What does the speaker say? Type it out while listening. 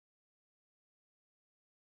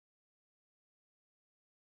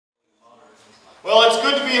Well, it's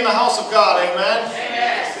good to be in the house of God, amen?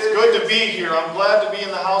 Amen. It's good to be here. I'm glad to be in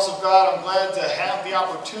the house of God. I'm glad to have the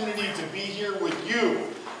opportunity to be here with you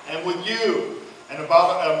and with you. And I'm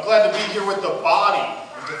glad to be here with the body,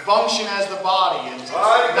 and to function as the body, and to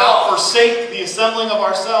not forsake the assembling of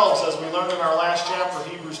ourselves, as we learned in our last chapter,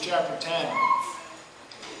 Hebrews chapter 10.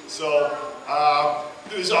 So, I'm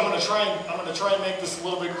going to try and make this a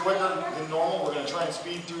little bit quicker than normal. We're going to try and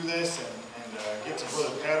speed through this and get to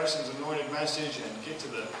Brother Patterson's anointed message and get to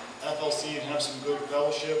the FLC and have some good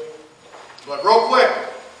fellowship. But real quick,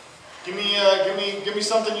 give me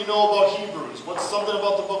something you know about Hebrews. What's something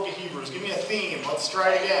about the book of Hebrews? Give me a theme. Let's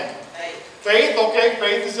try it again. Faith. Okay,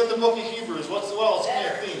 faith is in the book of Hebrews. What else? Give me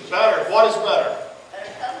a theme. Better. What is better?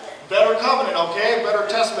 Better covenant. Better covenant. Okay, better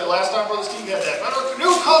testament. Last time Brother Steve had that. Better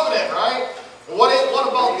new covenant, right? What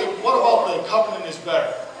about the covenant is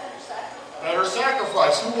better? Better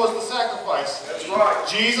sacrifice. Who was the sacrifice? That's right.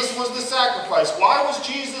 Jesus was the sacrifice. Why was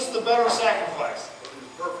Jesus the better sacrifice?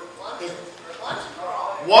 Once and for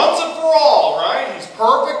all. Once and for all, right? He's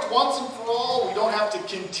perfect once and for all. We don't have to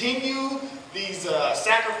continue these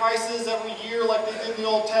sacrifices every year like they did in the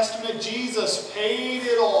Old Testament. Jesus paid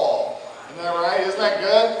it all. Isn't that right? Isn't that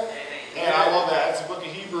good? And I love that. It's the book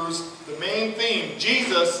of Hebrews. The main theme,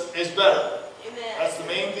 Jesus is better. Amen. That's the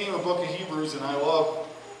main theme of the book of Hebrews, and I love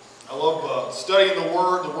studying the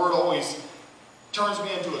Word. The Word always turns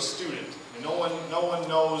me into a student. And no one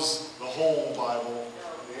knows the whole Bible.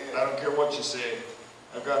 I don't care what you say.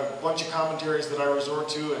 I've got a bunch of commentaries that I resort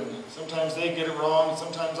to, and sometimes they get it wrong, and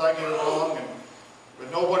sometimes I get it wrong,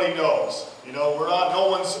 but nobody knows. You know, no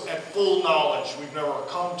one's at full knowledge. We've never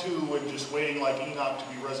come to and just waiting like Enoch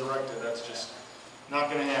to be resurrected. That's just not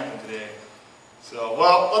going to happen today. So,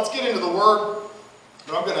 well, let's get into the Word.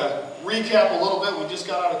 But I'm going to recap a little bit. We just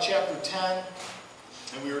got out of chapter 10,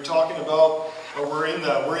 and we were talking about, or we're in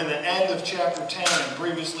the end of chapter 10, and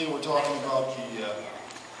previously we're talking about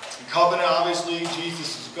the covenant. Obviously,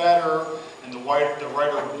 Jesus is better, and the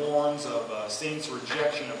writer warns of saints'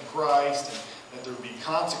 rejection of Christ, and that there will be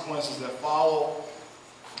consequences that follow,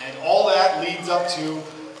 and all that leads up to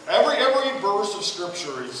every verse of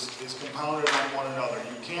Scripture is compounded on one another.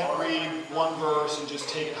 You can't read one verse and just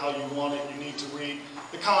take it how you want it. You need to read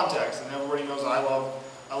the context, and everybody knows I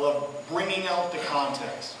love bringing out the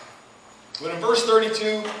context. But in verse 32,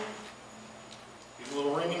 get a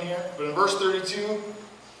little ring in here. But in verse 32,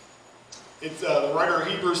 it's the writer of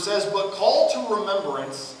Hebrews says, "But call to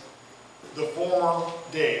remembrance the former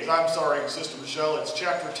days." I'm sorry, Sister Michelle. It's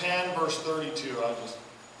chapter 10, verse 32. I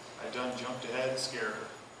done jumped ahead, scared her.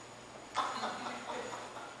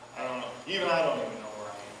 I don't know. I don't even know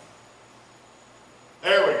where I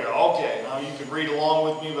am. There we go. Okay, now you can read along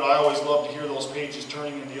with me, but I always love to hear those pages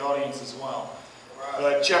turning in the audience as well.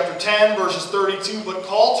 Right. Chapter 10, verses 32, "But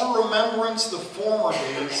call to remembrance the former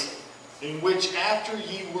days, in which after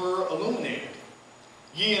ye were illuminated,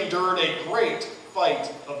 ye endured a great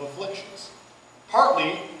fight of afflictions,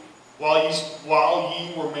 partly while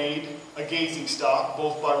ye were made a gazing stock,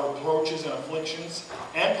 both by reproaches and afflictions,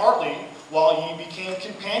 and partly while ye became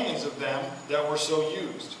companions of them that were so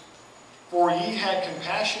used. For ye had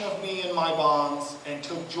compassion of me in my bonds, and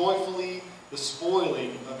took joyfully the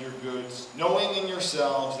spoiling of your goods, knowing in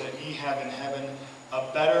yourselves that ye have in heaven a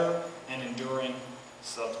better and enduring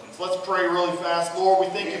substance." Let's pray really fast. Lord, we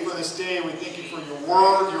thank you for this day. We thank you for your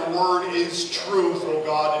word. Your word is truth, oh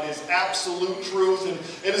God. It is absolute truth, and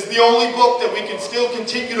it is the only book that we can still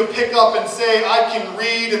continue to pick up and say, I can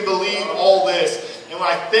read and believe all this. And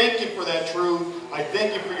I thank you for that truth. I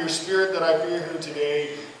thank you for your Spirit that I feel here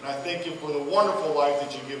today. And I thank you for the wonderful life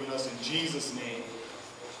that you've given us in Jesus' name.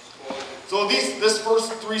 So this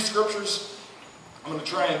first three scriptures, I'm going to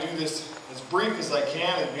try and do this as brief as I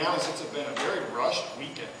can. And to be honest, it's been a very rushed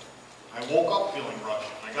weekend. I woke up feeling rushed.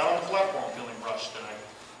 I got on the platform feeling rushed. And I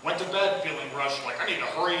went to bed feeling rushed. Like I need to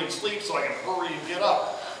hurry and sleep so I can hurry and get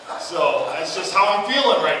up. So that's just how I'm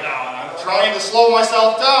feeling right now. And I'm trying to slow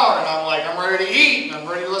myself down. And I'm like, I'm ready to eat. And I'm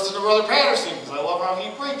ready to listen to Brother Patterson because I love how he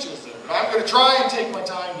preaches. But I'm going to try and take my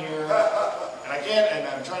time here. And I can't. And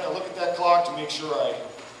I'm trying to look at that clock to make sure I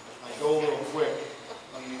go a little quick.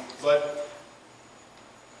 But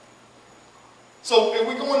so if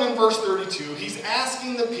we go in verse 32, he's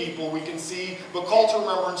asking the people, we can see, but call to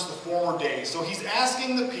remembrance the former days. So he's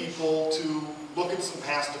asking the people to look at some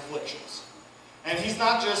past afflictions. And he's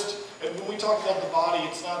not just, and when we talk about the body,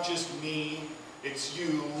 it's not just me, it's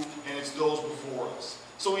you, and it's those before us.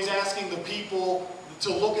 So he's asking the people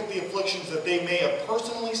to look at the afflictions that they may have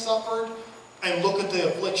personally suffered, and look at the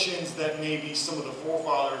afflictions that maybe some of the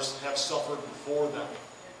forefathers have suffered before them.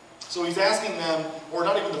 So he's asking them, or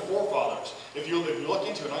not even the forefathers. If you look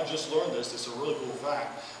into it, I just learned this, it's a really cool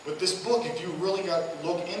fact. But this book, if you really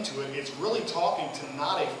look into it, it's really talking to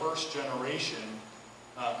not a first generation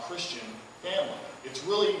Christian family. It's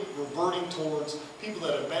really reverting towards people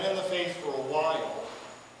that have been in the faith for a while.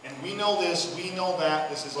 And we know this, we know that.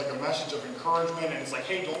 This is like a message of encouragement, and it's like,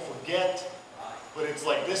 hey, don't forget. But it's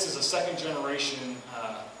like this is a second generation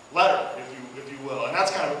letter, if you will. And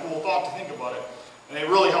that's kind of a cool thought to think about it. And it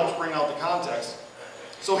really helps bring out the context.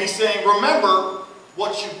 So he's saying, remember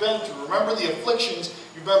what you've been through. Remember the afflictions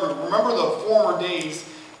you've been through. Remember the former days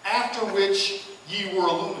after which ye were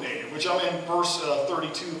illuminated. Which I'm in verse 32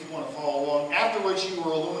 if you want to follow along. After which you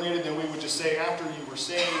were illuminated, then we would just say after you were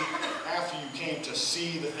saved, after you came to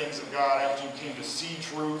see the things of God, after you came to see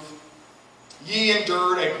truth. Ye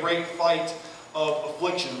endured a great fight of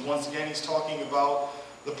affliction. Once again, he's talking about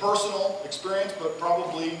the personal experience, but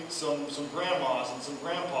probably some grandmas and some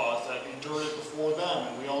grandpas that endured it before them.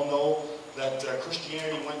 And we all know that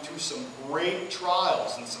Christianity went through some great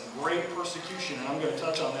trials and some great persecution. And I'm going to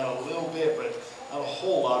touch on that a little bit, but not a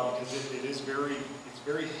whole lot because it's very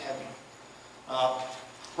heavy.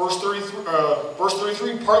 Verse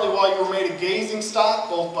 33, partly while you were made a gazing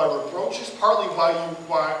stock, both by reproaches, partly while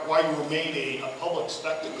you were made a public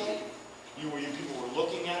spectacle. People were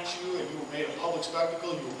looking at you, and you were made a public spectacle.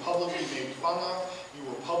 You were publicly made fun of. You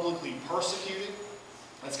were publicly persecuted.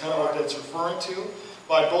 That's kind of what that's referring to.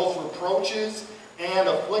 By both reproaches and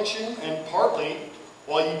affliction, and partly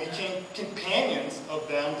while you became companions of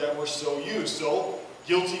them that were so used. So,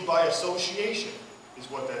 guilty by association is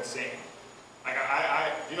what that's saying.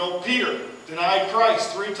 Peter denied Christ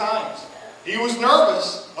 3 times. He was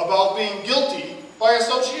nervous about being guilty by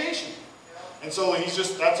association. And so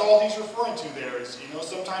that's all he's referring to there is,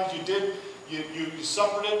 sometimes you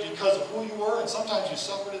suffered it because of who you were, and sometimes you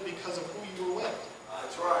suffered it because of who you were with.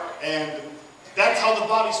 That's right. And that's how the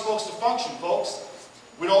body's supposed to function, folks.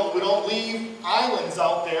 We don't leave islands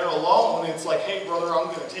out there alone. It's like, hey, brother, I'm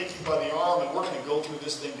going to take you by the arm, and we're going to go through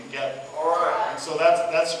this thing together. All right. And so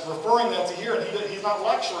that's referring that to here, and he's not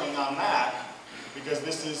lecturing on that, because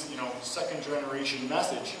this is, second generation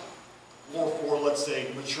message. Or for, let's say,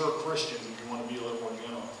 mature Christians, if you want to be a little more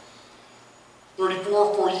general.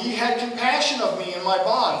 34, for ye had compassion of me in my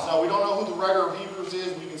bonds. Now, we don't know who the writer of Hebrews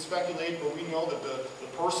is. We can speculate, but we know that the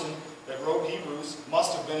person that wrote Hebrews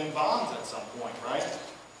must have been in bonds at some point, right?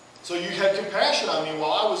 So you had compassion on me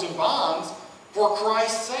while I was in bonds for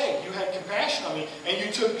Christ's sake. You had compassion on me, and you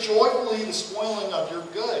took joyfully the spoiling of your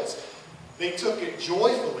goods. They took it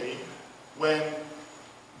joyfully when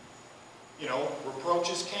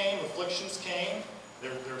reproaches came, afflictions came,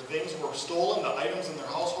 their things were stolen, the items in their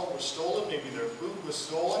household were stolen, maybe their food was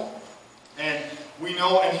stolen. And we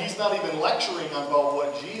know, and he's not even lecturing about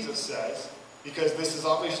what Jesus says, because this is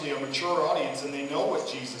obviously a mature audience and they know what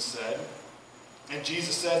Jesus said. And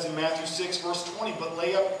Jesus says in Matthew 6, verse 20, but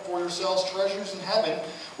lay up for yourselves treasures in heaven,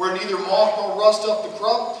 where neither moth nor rust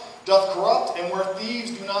doth corrupt, and where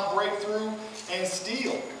thieves do not break through and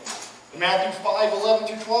steal. In Matthew 5, 11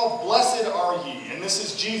 through 12, blessed are ye. And this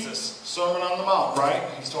is Jesus, Sermon on the Mount, right?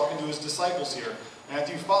 He's talking to his disciples here.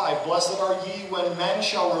 Matthew 5, blessed are ye when men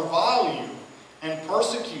shall revile you and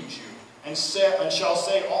persecute you, and shall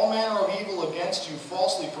say all manner of evil against you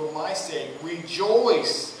falsely for my sake.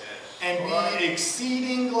 Rejoice and be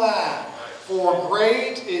exceeding glad, for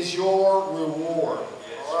great is your reward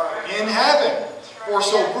in heaven. For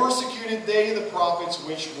so persecuted they the prophets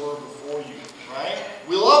which were before you. Right?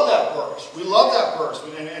 We love that verse. We love that verse.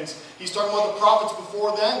 And he's talking about the prophets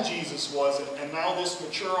before then, Jesus was. And now this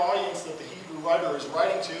mature audience that the Hebrew writer is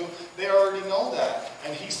writing to, they already know that.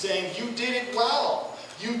 And he's saying, you did it well.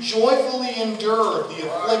 You joyfully endured the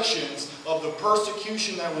afflictions of the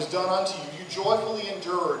persecution that was done unto you. You joyfully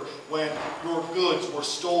endured when your goods were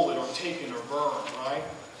stolen or taken or burned. Right?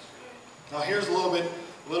 Now here's a little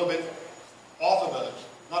bit off of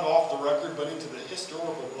not off the record, but into the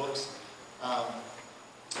historical books.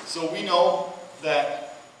 So we know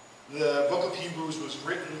that the book of Hebrews was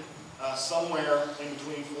written somewhere in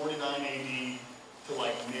between 49 AD to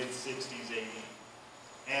like mid-60s AD.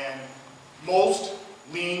 And most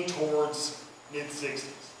lean towards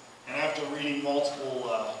mid-60s. And after reading multiple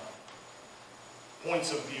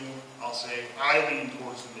points of view, I'll say I lean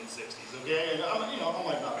towards the mid-60s. Okay? And I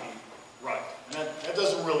might not be right. And that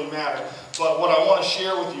doesn't really matter. But what I want to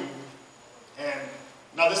share with you, and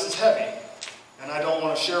now this is heavy, and I don't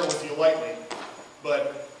want to share it with you lightly,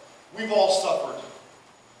 but we've all suffered,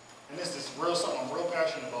 and this is something I'm real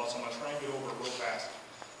passionate about, so I'm going to try and get over it real fast.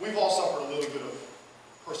 We've all suffered a little bit of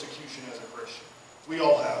persecution as a Christian. We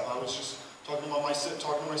all have. I was just talking to my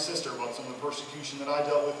sister about some of the persecution that I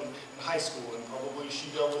dealt with in high school, and probably she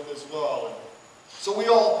dealt with as well. And so we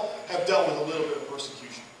all have dealt with a little bit of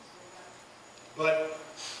persecution. But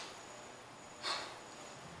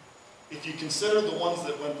if you consider the ones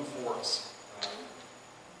that went before us,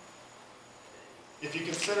 if you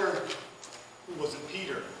consider, who was it,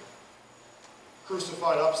 Peter,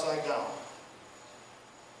 crucified upside down.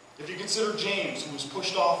 If you consider James, who was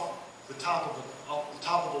pushed off the top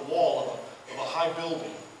of a wall of a high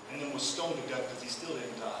building and then was stoned to death because he still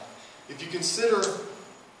didn't die. If you consider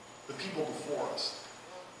the people before us,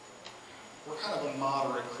 we're kind of a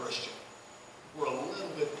moderate Christian. We're a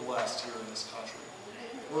little bit blessed here in this country.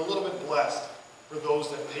 We're a little bit blessed for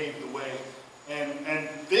those that paved the way. And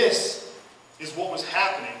this is what was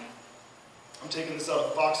happening. I'm taking this out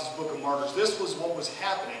of Fox's Book of Martyrs. This was what was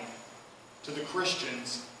happening to the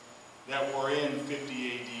Christians that were in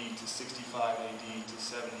 50 AD to 65 AD to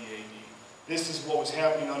 70 AD. This is what was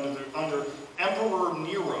happening under Emperor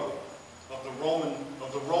Nero of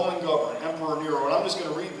the Roman government, Emperor Nero. And I'm just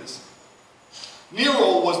going to read this.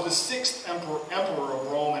 Nero was the 6th emperor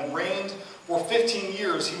of Rome and reigned for 15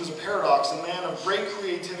 years. He was a paradox, a man of great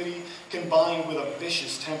creativity combined with a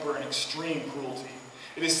vicious temper and extreme cruelty.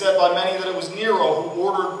 It is said by many that it was Nero who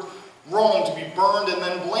ordered Rome to be burned and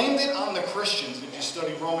then blamed it on the Christians. If you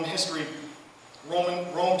study Roman history,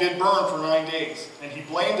 Rome did burn for 9 days, and he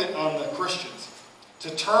blamed it on the Christians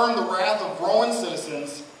to turn the wrath of Roman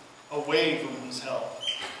citizens away from his help.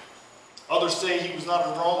 Others say he was not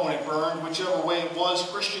in Rome when it burned. Whichever way it was,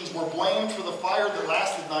 Christians were blamed for the fire that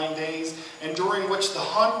lasted 9 days, and during which the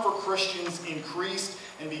hunt for Christians increased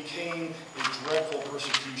and became a dreadful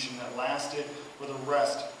persecution that lasted for the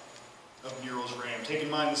rest of Nero's reign. Take in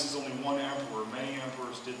mind, this is only one emperor. Many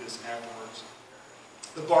emperors did this afterwards.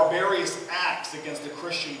 The barbarous acts against the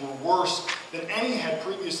Christian were worse than any had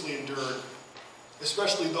previously endured,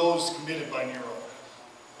 especially those committed by Nero.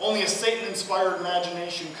 Only a Satan-inspired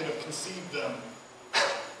imagination could have conceived them.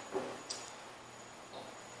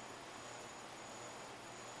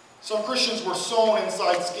 Some Christians were sewn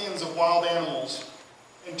inside skins of wild animals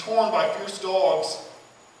and torn by fierce dogs.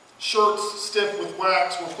 Shirts stiff with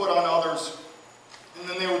wax were put on others, and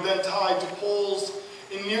then they were then tied to poles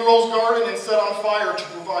in Nero's garden and set on fire to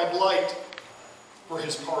provide light for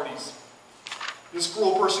his parties. This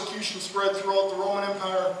cruel persecution spread throughout the Roman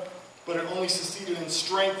Empire, but it only succeeded in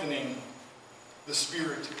strengthening the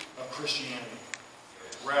spirit of Christianity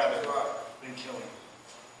rather than killing.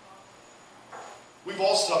 We've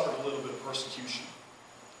all suffered a little bit of persecution.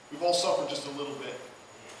 We've all suffered just a little bit.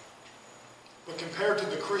 But compared to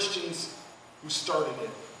the Christians who started it,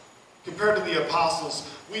 compared to the apostles,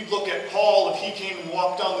 we'd look at Paul. If he came and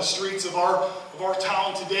walked down the streets of our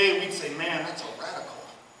town today, we'd say, man, that's a radical.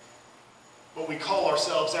 But we call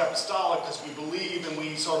ourselves apostolic because we believe and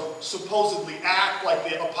we sort of supposedly act like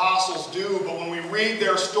the apostles do. But when we read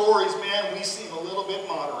their stories, man, we seem a little bit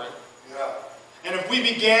moderate. Yeah. And if we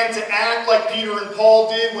began to act like Peter and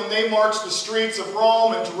Paul did when they marched the streets of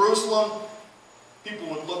Rome and Jerusalem, people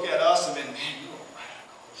would look at us and then, man, you're a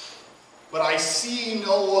radical. But I see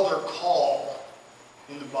no other call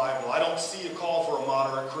in the Bible. I don't see a call for a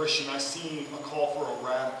moderate Christian. I see a call for a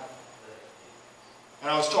radical. And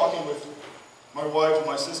I was talking with my wife and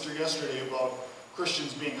my sister yesterday about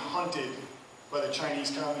Christians being hunted by the Chinese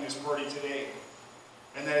Communist Party today.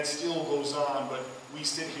 And that it still goes on, but we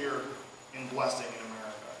sit here in blessing in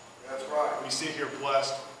America. That's right. We sit here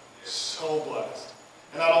blessed, so blessed.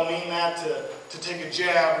 And I don't mean that to take a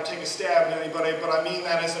jab or take a stab at anybody, but I mean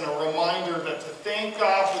that as a reminder that to thank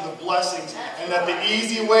God for the blessings and that the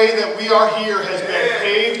easy way that we are here has been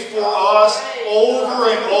paved for us over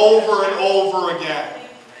and over and over again.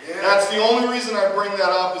 That's the only reason I bring that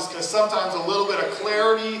up, is because sometimes a little bit of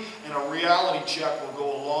clarity and a reality check will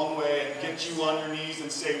go a long way and get you on your knees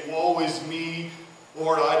and say, woe is me,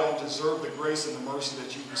 Lord, I don't deserve the grace and the mercy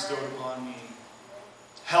that you bestowed upon me.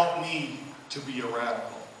 Help me to be a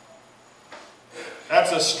radical.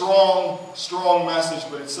 That's a strong, strong message,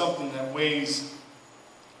 but it's something that weighs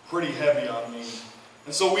pretty heavy on me.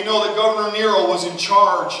 And so we know that Governor Nero was in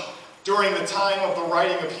charge during the time of the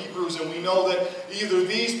writing of Hebrews, and we know that either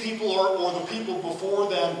these people or the people before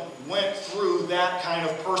them went through that kind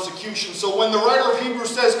of persecution. So when the writer of Hebrews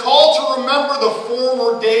says, call to remember the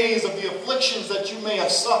former days of the afflictions that you may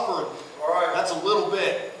have suffered, that's a little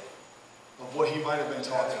bit of what he might have been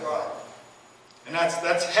talking about. And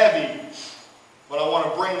that's heavy, but I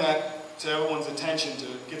want to bring that to everyone's attention to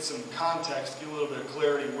get some context, get a little bit of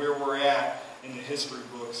clarity where we're at in the history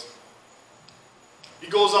books. He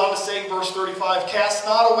goes on to say, verse 35, cast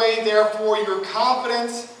not away therefore your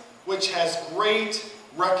confidence, which has great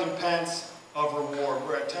recompense. of reward.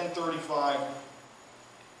 We're at 10:35.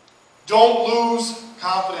 Don't lose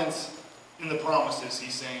confidence in the promises,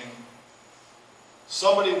 he's saying.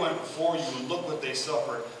 Somebody went before you and look what they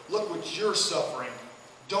suffered. Look what you're suffering.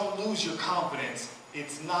 Don't lose your confidence.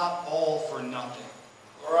 It's not all for nothing.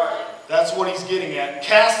 All right. That's what he's getting at.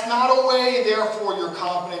 Cast not away, therefore, your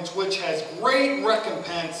confidence, which has great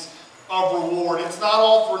recompense of reward. It's not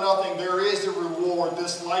all for nothing. There is a reward.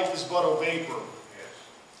 This life is but a vapor.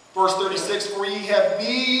 Verse 36, for ye have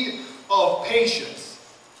need of patience,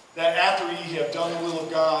 that after ye have done the will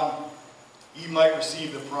of God, ye might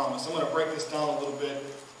receive the promise. I'm going to break this down a little bit.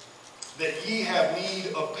 That ye have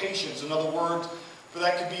need of patience. In other words, for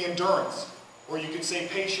that could be endurance. Or you could say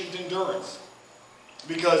patient endurance.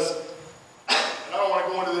 Because, and I don't want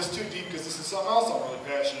to go into this too deep because this is something else I'm really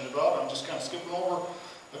passionate about. I'm just kind of skipping over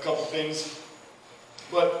a couple things.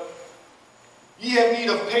 But ye have need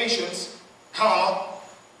of patience, comma,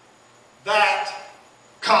 that,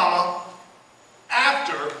 comma,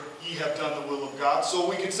 after ye have done the will of God. So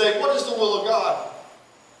we could say, what is the will of God?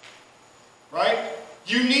 Right?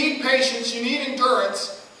 You need patience, you need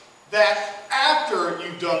endurance, that after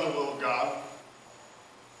you've done the will of God.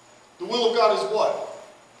 The will of God is what?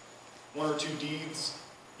 One or two deeds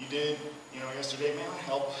you did, yesterday. Man, I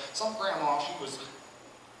helped. Some grandma, she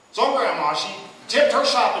tipped her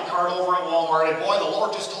shopping cart over at Walmart, and boy, the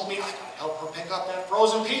Lord just told me I gotta help her pick up that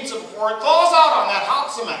frozen pizza before it thaws out on that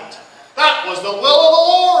hot cement. That was the will of the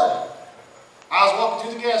Lord. I was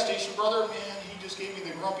walking through the gas station, brother, man, he just gave me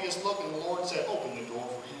the grumpiest look, and the Lord said, open the door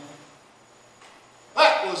for him.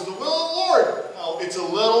 That was the will of the Lord. No, it's a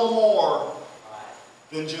little more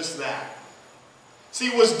than just that. See,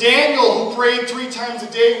 was Daniel, who prayed 3 times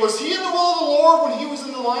a day, was he in the will of the Lord when he was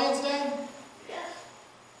in the lion's den? Yes.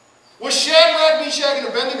 Was Shadrach, Meshach, and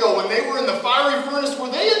Abednego, when they were in the fiery furnace, were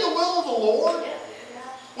they in the will of the Lord? Yes.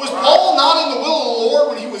 Was Paul not in the will of the Lord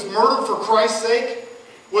when he was murdered for Christ's sake?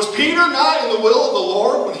 Was Peter not in the will of the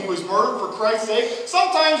Lord when he was murdered for Christ's sake?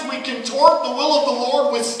 Sometimes we contort the will of the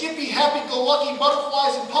Lord with skippy, happy-go-lucky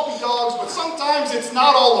butterflies and puppy dogs, but sometimes it's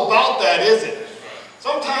not all about that, is it?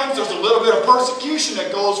 Sometimes there's a little bit of persecution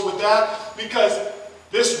that goes with that because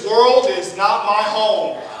this world is not my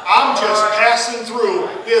home. I'm just passing through.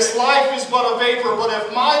 This life is but a vapor, but if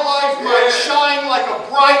my life might shine like a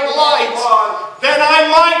bright light, then I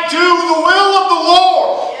might do the will of the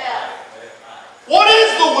Lord. What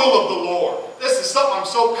is the will of the Lord? This is something I'm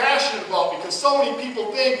so passionate about because so many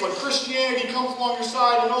people think when Christianity comes along your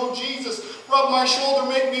side and, oh, Jesus, rub my shoulder,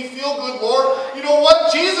 make me feel good, Lord. You know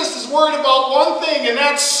what? Jesus is worried about one thing, and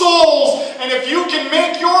that's souls. And if you can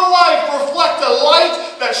make your life reflect a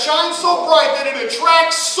light that shines so bright that it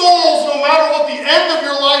attracts souls no matter what the end of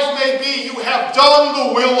your life may be, you have done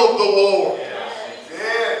the will of the Lord.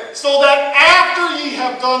 Yeah. So that after ye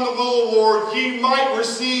have done the will of the Lord, ye might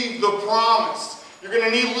receive the promise. You're going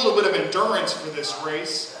to need a little bit of endurance for this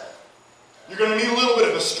race. You're going to need a little bit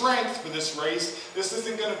of a strength for this race. This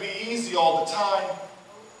isn't going to be easy all the time.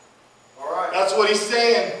 All right. That's what he's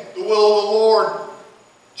saying. The will of the Lord.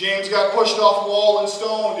 James got pushed off a wall and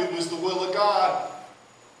stoned. It was the will of God.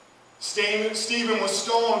 Stephen was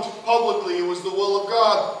stoned publicly. It was the will of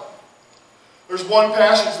God. There's one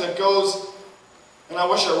passage that goes, and I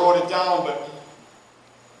wish I wrote it down, but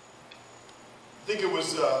I think it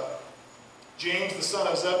was James, the son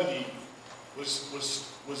of Zebedee,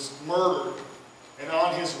 was murdered. And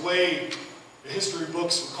on his way, the history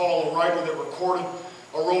books recall a writer that recorded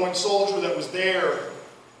a Roman soldier that was there.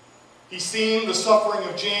 He seen the suffering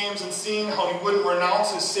of James and seen how he wouldn't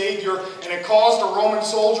renounce his Savior. And it caused a Roman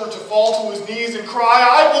soldier to fall to his knees and cry,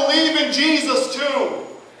 I believe in Jesus too.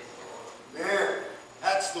 Man,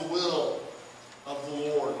 that's the will of the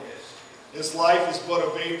Lord. This life is but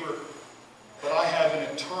a vapor, but I have an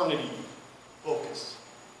eternity focus.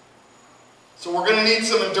 So we're going to need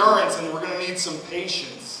some endurance and we're going to need some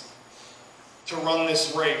patience to run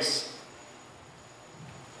this race.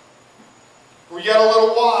 For yet a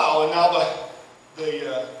little while, and now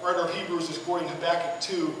the writer of Hebrews is quoting Habakkuk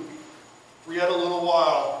 2, for yet a little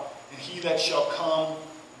while, and he that shall come,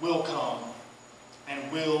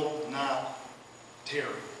 and will not tarry.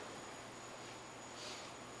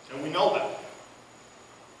 And we know that.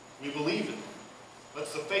 We believe it.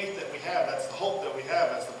 That's the faith that we have. That's the hope that we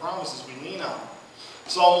have. That's the promises we lean on.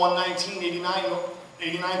 Psalm 119,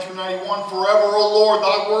 89 through 91. Forever, O Lord,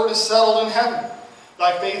 thy word is settled in heaven.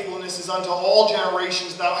 Thy faithfulness is unto all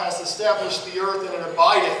generations. Thou hast established the earth, and it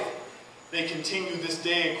abideth. They continue this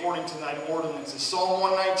day according to thine ordinances. Psalm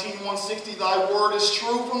 119, 160. Thy word is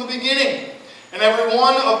true from the beginning, and every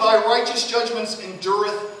one of thy righteous judgments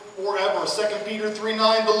endureth forever. 2 Peter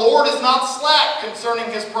 3:9. The Lord is not slack concerning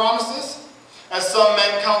his promises, as some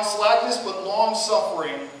men count slackness, but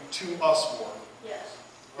long-suffering to usward. Yes.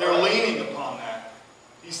 They're leaning upon that.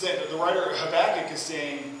 He said, the writer Habakkuk is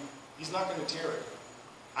saying, he's not going to tarry.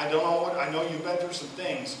 I know you've been through some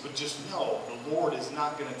things, but just know the Lord is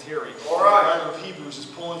not going to tarry. All right. The writer of Hebrews is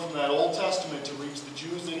pulling from that Old Testament to reach the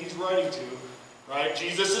Jews that he's writing to. Right?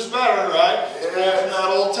 Jesus is better, right? He's pulling from that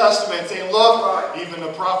Old Testament saying, look, Right. even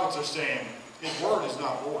the prophets are saying, his word is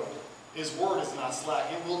not void. His word is not slack.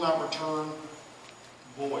 It will not return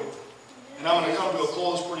void. And I'm going to come to a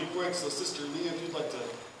close pretty quick. So Sister Leah, if you'd like to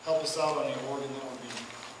help us out on the organ, that would be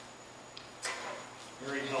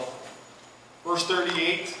very helpful. Verse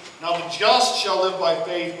 38, now the just shall live by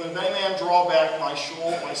faith, but if any man draw back, my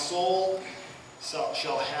soul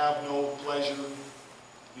shall have no pleasure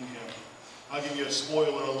in him. I'll give you a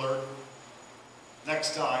spoiler alert.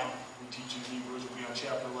 Next time we teach in Hebrews, we'll be on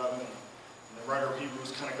chapter 11. And the writer of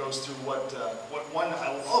Hebrews kind of goes through I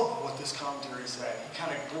love what this commentary said. He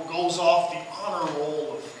kind of goes off the honor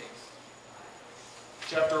roll of faith.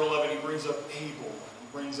 Chapter 11, he brings up Abel. He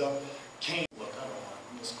brings up Cain. Look, I don't want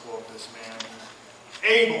to misquote this man.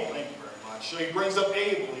 Abel, thank you very much. So he brings up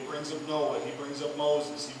Abel, he brings up Noah, he brings up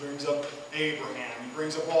Moses, he brings up Abraham, he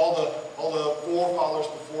brings up all the forefathers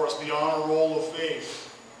before us, the honor roll of faith.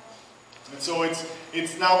 And so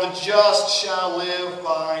it's now the just shall live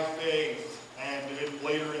by faith. And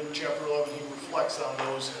later in chapter 11 he reflects on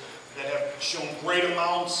those that have shown great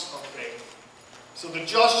amounts of faith. So the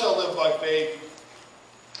just shall live by faith,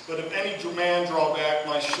 but if any man draw back,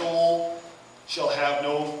 my soul shall have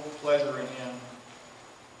no pleasure in him.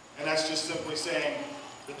 And that's just simply saying,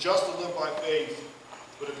 the just will live by faith,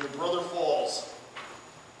 but if your brother falls,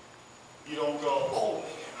 you don't go, oh man,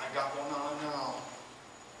 I got one on now.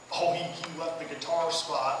 Oh, he left the guitar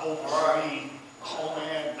spot over me. Oh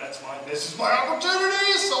man, this is my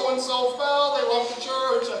opportunity. So-and-so fell, they left the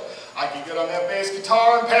church. I can get on that bass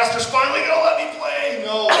guitar and pastor's finally going to let me play.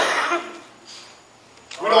 No.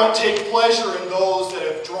 We don't take pleasure in those that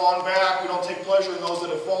have drawn back. We don't take pleasure in those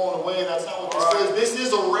that have fallen away. That's not what this is. This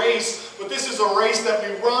is a race, but this is a race that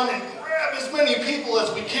we run and grab as many people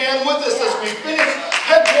as we can with us as we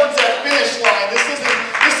head towards that finish line. This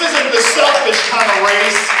isn't the selfish kind of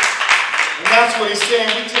race. And that's what he's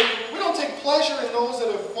saying. We don't take pleasure in those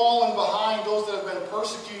that have fallen behind, those that have been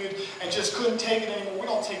persecuted and just couldn't take it anymore. We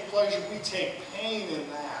don't take pleasure. We take pain in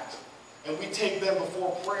that. And we take them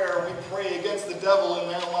before prayer. We pray against the devil in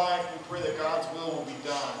their life. We pray that God's will be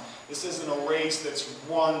done. This isn't a race that's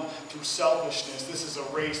won through selfishness. This is a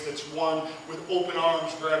race that's won with open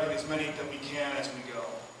arms, grabbing as many that we can as we go.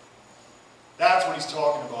 That's what he's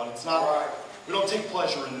talking about. It's not. We don't take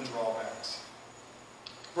pleasure in the drawbacks.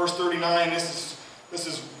 Verse 39.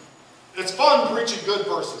 It's fun preaching good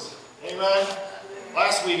verses. Amen.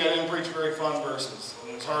 Last week I didn't preach very fun verses.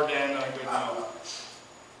 It was hard to end on a good note.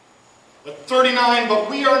 But 39,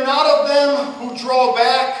 but we are not of them who draw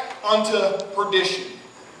back unto perdition.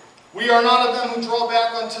 We are not of them who draw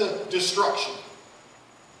back unto destruction.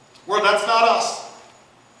 That's not us.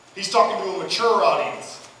 He's talking to a mature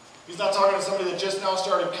audience. He's not talking to somebody that just now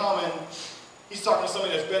started coming. He's talking to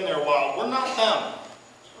somebody that's been there a while. We're not them.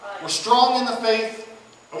 We're strong in the faith,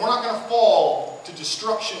 and we're not going to fall to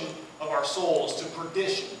destruction of our souls, to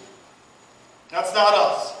perdition. That's not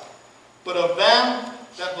us. But of them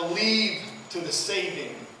that believe to the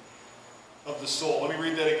saving of the soul. Let me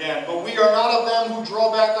read that again. But we are not of them who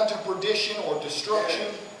draw back unto perdition or destruction,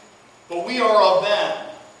 but we are of them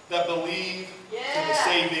that believe to the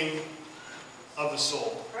saving of the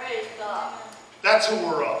soul. Praise God. That's who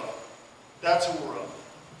we're of. That's who we're of.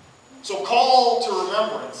 So call to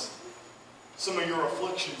remembrance some of your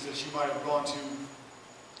afflictions that you might have gone to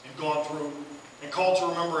and gone through, and call to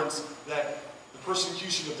remembrance that the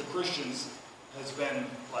persecution of the Christians has been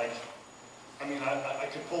like, I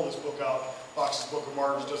could pull this book out. Fox's Book of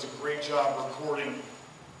Martyrs does a great job recording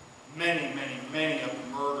many of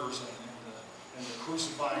the murders and the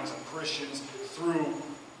crucifyings of Christians through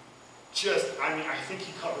I think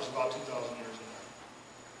he covers about 2,000 years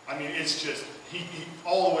in there. It's just, he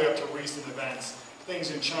all the way up to recent events,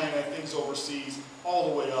 things in China, things overseas, all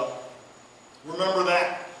the way up. Remember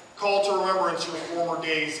that. Call to remembrance your former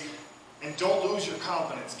days. And don't lose your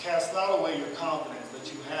confidence. Cast not away your confidence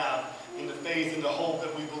that you have in the faith and the hope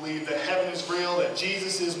that we believe that heaven is real, that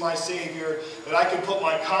Jesus is my Savior, that I can put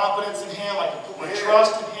my confidence in Him, I can put my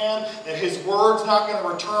trust in Him, that His Word's not going to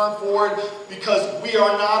return void, because we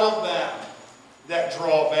are not of them that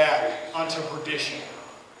draw back unto perdition.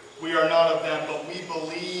 We are not of them, but we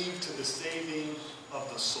believe to the saving of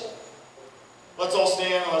the soul. Let's all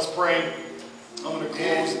stand and let's pray. I'm going to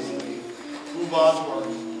close and move on to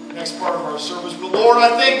our next part of our service. But Lord, I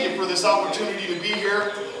thank you for this opportunity to be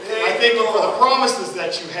here. I thank you for the promises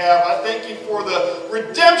that you have. I thank you for the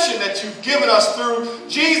redemption that you've given us through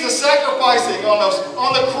Jesus sacrificing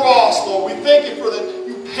on the cross, Lord. We thank you for that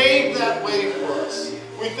you paved that way for us.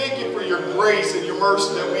 We thank you for your grace and your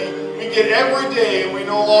mercy that we get every day and we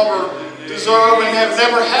no longer deserve and have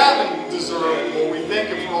never having deserved. Lord, we thank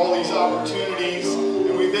you for all these opportunities,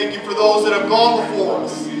 and we thank you for those that have gone before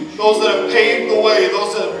us, those that have paved the way,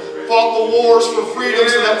 those that have fought the wars for freedom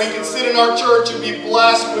so that we can sit in our church and be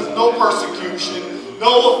blessed with no persecution,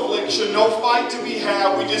 no affliction, no fight to be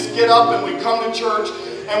had. We just get up and we come to church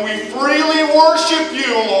and we freely worship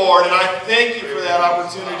you, Lord. And I thank you for that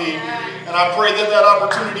opportunity. And I pray that that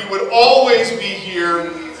opportunity would always be here.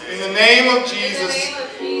 In the name of Jesus,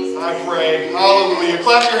 I pray. Hallelujah.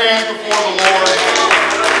 Clap your hands before the Lord.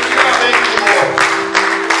 Thank you, Lord.